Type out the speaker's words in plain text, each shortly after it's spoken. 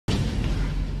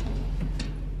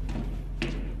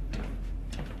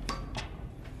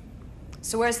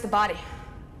So where's the body?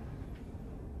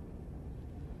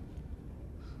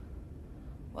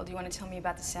 Well, do you want to tell me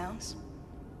about the sounds?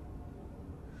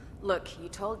 Look, you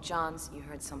told Johns you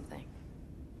heard something.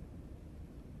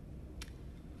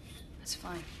 That's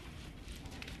fine.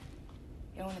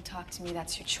 You don't want to talk to me,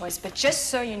 that's your choice. But just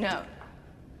so you know,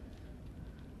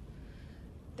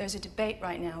 there's a debate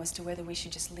right now as to whether we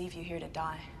should just leave you here to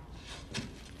die.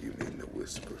 You mean the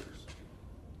whispers?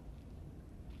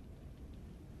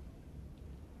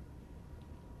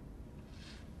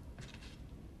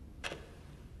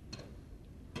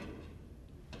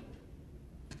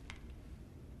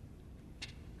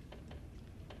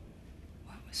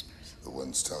 What whispers? The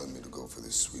ones telling me to go for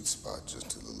this sweet spot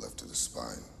just to the left of the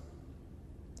spine.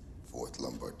 Fourth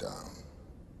lumbar down.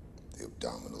 The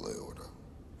abdominal aorta.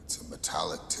 It's a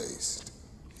metallic taste.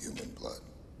 Human blood.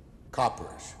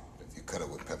 Copperish. If you cut it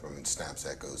with peppermint snaps,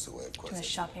 that goes away, of course. You want to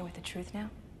shock me with the truth now?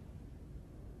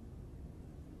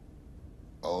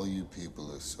 All you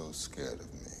people are so scared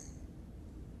of me.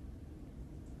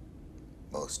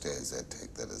 Most days I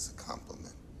take that as a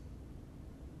compliment.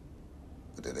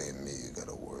 But it ain't me you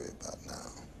gotta worry about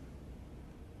now.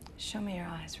 Show me your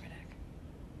eyes,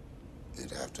 Riddick.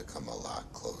 You'd have to come a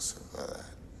lot closer for that.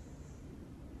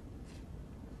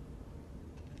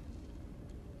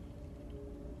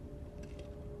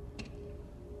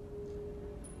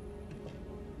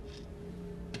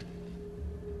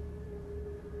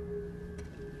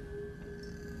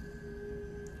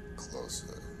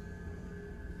 Closer.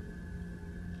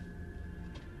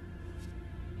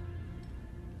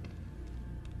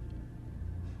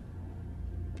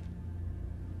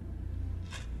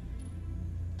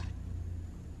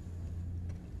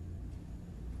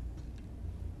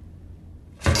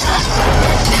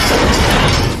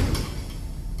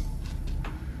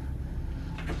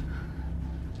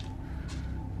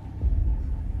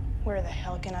 Where the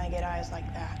hell can I get eyes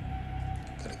like that?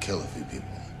 Gotta kill a few people.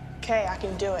 Okay, I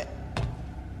can do it.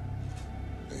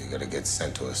 You gotta get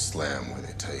sent to a slam where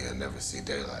they tell you you'll never see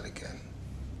daylight again.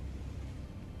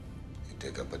 You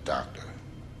dig up a doctor,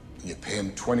 and you pay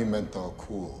him 20 menthol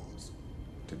cools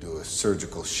to do a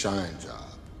surgical shine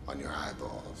job on your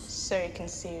eyeballs. So you can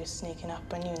see who's sneaking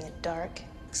up on you in the dark.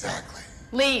 Exactly.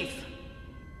 Leave.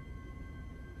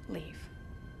 Leave.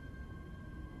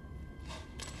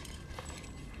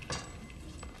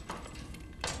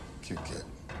 Kick it.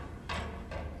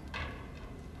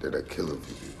 Did I kill a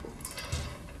few people?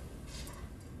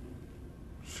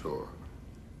 Sure.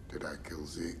 Did I kill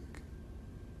Zeke?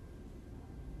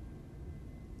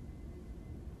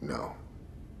 No.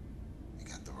 You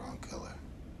got the wrong killer.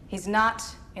 He's not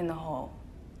in the hole.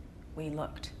 We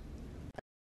looked.